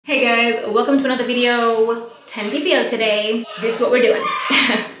Hey guys, welcome to another video. 10 TPO today. This is what we're doing.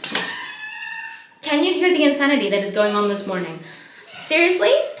 Can you hear the insanity that is going on this morning?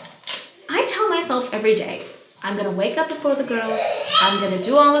 Seriously, I tell myself every day, I'm gonna wake up before the girls, I'm gonna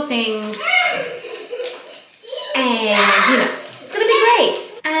do all the things, and you know, it's gonna be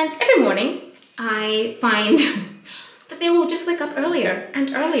great. And every morning, I find that they will just wake up earlier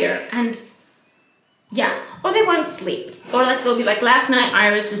and yeah, or they won't sleep. Or like they'll be like, last night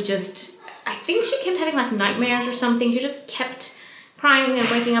Iris was just, I think she kept having like nightmares or something. She just kept crying and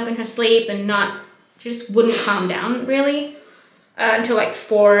waking up in her sleep and she just wouldn't calm down really until like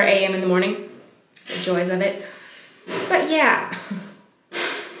 4 a.m. in the morning. The joys of it. But yeah,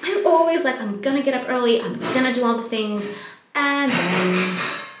 I'm always like, I'm gonna get up early, I'm gonna do all the things. And then,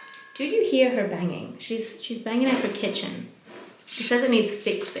 do you hear her banging? She's banging at her kitchen. She says it needs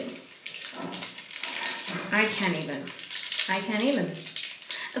fixing. I can't even.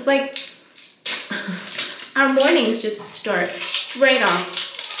 It's like our mornings just start straight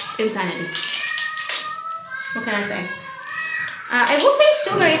off insanity. What can I say? I will say it's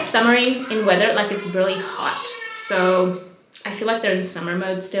still very summery in weather, like it's really hot. So I feel like they're in summer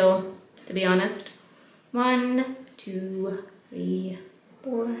mode still, to be honest. 1, 2, 3,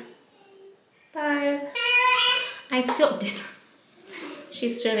 4, 5. I feel dinner.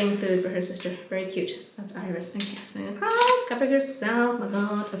 She's serving food for her sister. Very cute. That's Iris. Okay, swing across, cover yourself. Oh my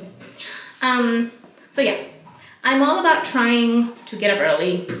god. Okay. So yeah, I'm all about trying to get up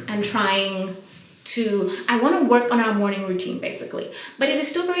early and I want to work on our morning routine basically. But it is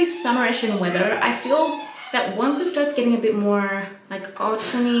still very summerish in weather. I feel that once it starts getting a bit more like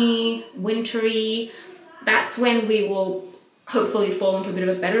autumny, wintry, that's when we will hopefully fall into a bit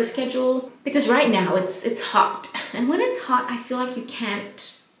of a better schedule, because right now it's hot, and when it's hot I feel like you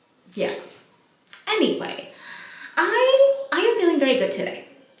can't, yeah. Anyway, I am feeling very good today.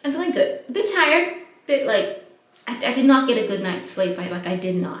 I'm feeling good, a bit tired, a bit like I did not get a good night's sleep. I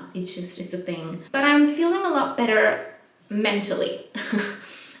did not. It's a thing, but I'm feeling a lot better mentally.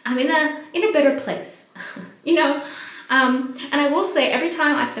 I'm in a better place, you know. And I will say, every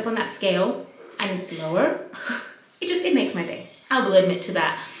time I step on that scale and it's lower, it makes my day. I will admit to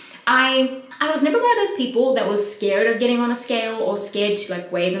that. I was never one of those people that was scared of getting on a scale or scared to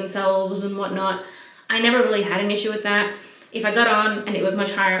like weigh themselves and whatnot. I never really had an issue with that. If I got on and it was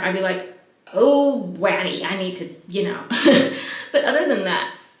much higher, I'd be like, oh, whammy, I need to, you know. But other than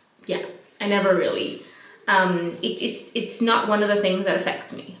that, yeah, I never really, it's not one of the things that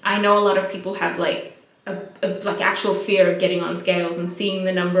affects me. I know a lot of people have like like actual fear of getting on scales and seeing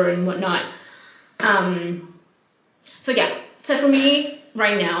the number and whatnot. So yeah, so for me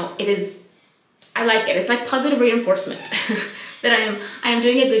right now, I like it. It's like positive reinforcement that I am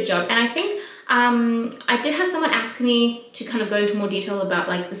doing a good job. And I think I did have someone ask me to kind of go into more detail about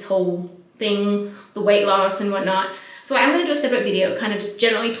like this whole thing, the weight loss and whatnot. So I'm going to do a separate video kind of just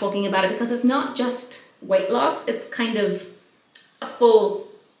generally talking about it, because it's not just weight loss, it's kind of a full,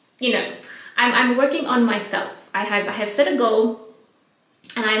 you know, I'm working on myself. I have set a goal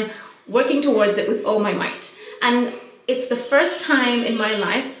and I'm working towards it with all my might. And it's the first time in my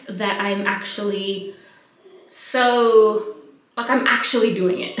life that I'm actually I'm actually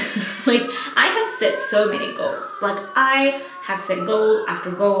doing it. Like, I have set so many goals. Like, I have set goal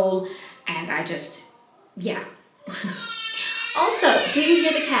after goal, and I just, yeah. Also, do you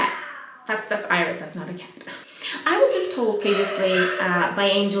hear the cat? That's Iris, that's not a cat. I was just told previously by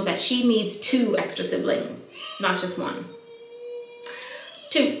Angel that she needs 2 extra siblings, not just 1.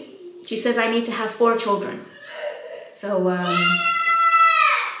 2. She says I need to have 4 children. So,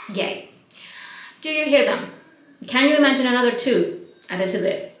 yay. Do you hear them? Can you imagine another 2 added to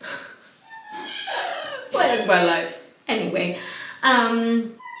this? What is my life? Anyway,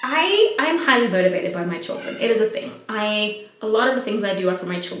 I'm highly motivated by my children. It is a thing. A lot of the things I do are for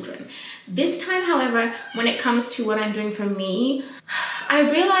my children. This time, however, when it comes to what I'm doing for me, I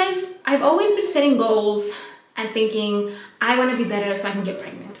realized I've always been setting goals and thinking, I want to be better so I can get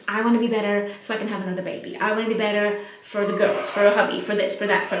pregnant. I want to be better so I can have another baby. I want to be better for the girls, for a hubby, for this, for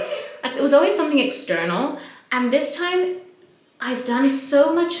that. Like, it was always something external. And this time, I've done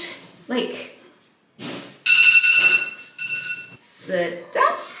so much, like, sit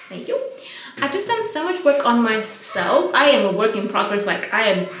up. Thank you. I've just done so much work on myself. I am a work in progress. Like, I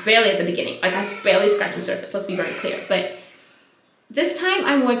am barely at the beginning. Like, I've barely scratched the surface. Let's be very clear. But this time,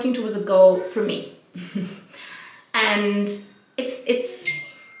 I'm working towards a goal for me. And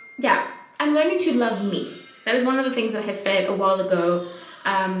yeah, I'm learning to love me. That is one of the things that I have said a while ago.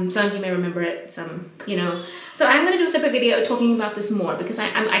 Some of you may remember it, some, you know. So I'm going to do a separate video talking about this more, because I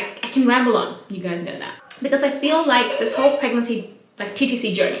can ramble on, you guys know that. Because I feel like this whole pregnancy like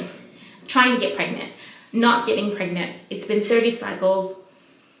TTC journey, trying to get pregnant, not getting pregnant. It's been 30 cycles.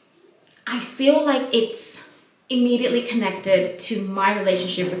 I feel like it's immediately connected to my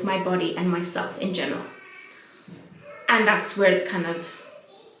relationship with my body and myself in general. And that's where it's kind of,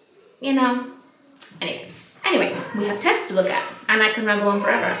 you know, anyway, we have tests to look at, and I can ramble on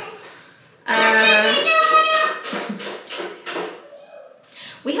forever.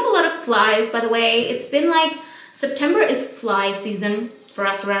 We have a lot of flies, by the way. It's been like, September is fly season for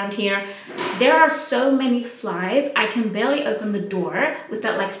us around here. There are so many flies, I can barely open the door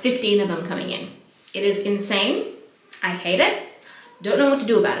without like 15 of them coming in. It is insane. I hate it. Don't know what to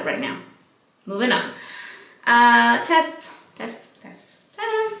do about it right now. Moving on. Tests.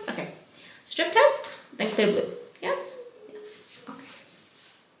 Okay. Strip test, then Clearblue. Yes? Yes. Okay.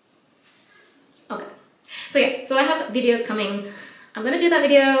 Okay. So yeah, so I have videos coming. I'm gonna do that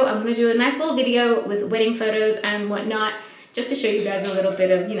video. I'm gonna do a nice little video with wedding photos and whatnot, just to show you guys a little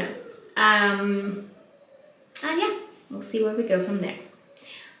bit of, you know, and yeah, we'll see where we go from there.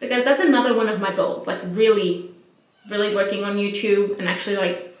 Because that's another one of my goals, like really working on YouTube and actually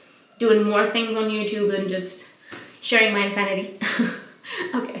like doing more things on YouTube than just sharing my insanity.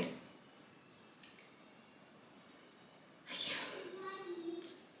 Okay.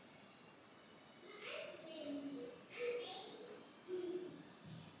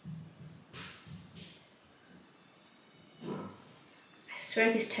 I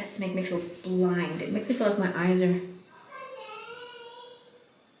swear these tests make me feel blind. It makes me feel like my eyes are...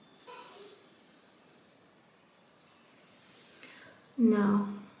 No.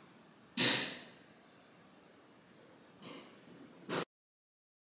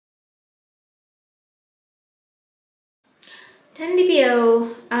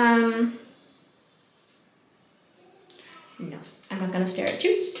 DPO, no, I'm not gonna stare at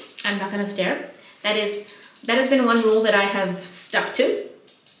you. I'm not gonna stare. That has been one rule that I have stuck to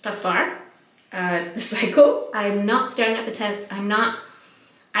thus far. The cycle. I'm not staring at the tests. I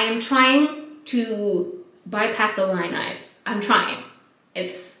am trying to bypass the line eyes. I'm trying.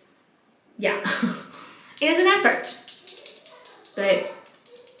 It's, yeah. It is an effort. But,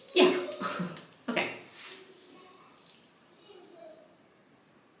 yeah. Okay.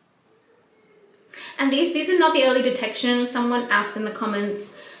 And these are not the early detection. Someone asked in the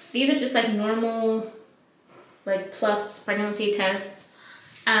comments. These are just like normal, like plus pregnancy tests.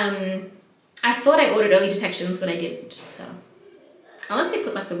 I thought I ordered early detections, but I didn't. So, unless they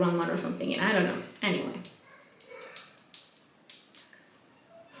put like the wrong one or something in, I don't know. Anyway.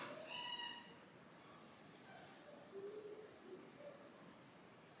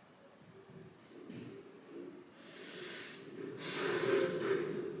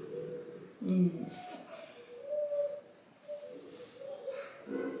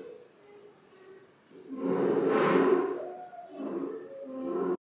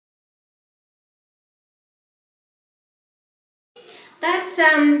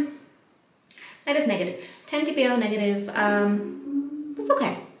 That is negative. 10 DPO negative. That's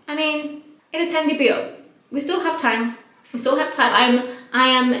okay. I mean, it is 10 DPO. We still have time. We still have time. I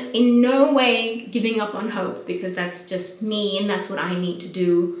am in no way giving up on hope, because that's just me and that's what I need to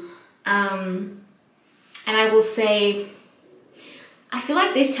do. And I will say, I feel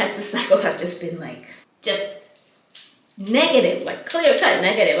like these test cycles have just been like, just negative, like clear cut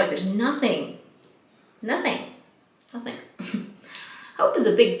negative. Like there's nothing. Hope is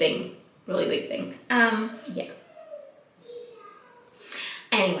a big thing, really big thing. Yeah.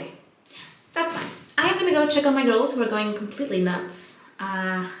 Anyway, that's fine. I am gonna go check on my girls who are going completely nuts.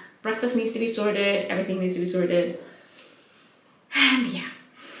 Breakfast needs to be sorted, everything needs to be sorted. And yeah,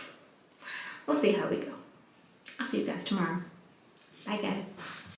 we'll see how we go. I'll see you guys tomorrow. Bye guys.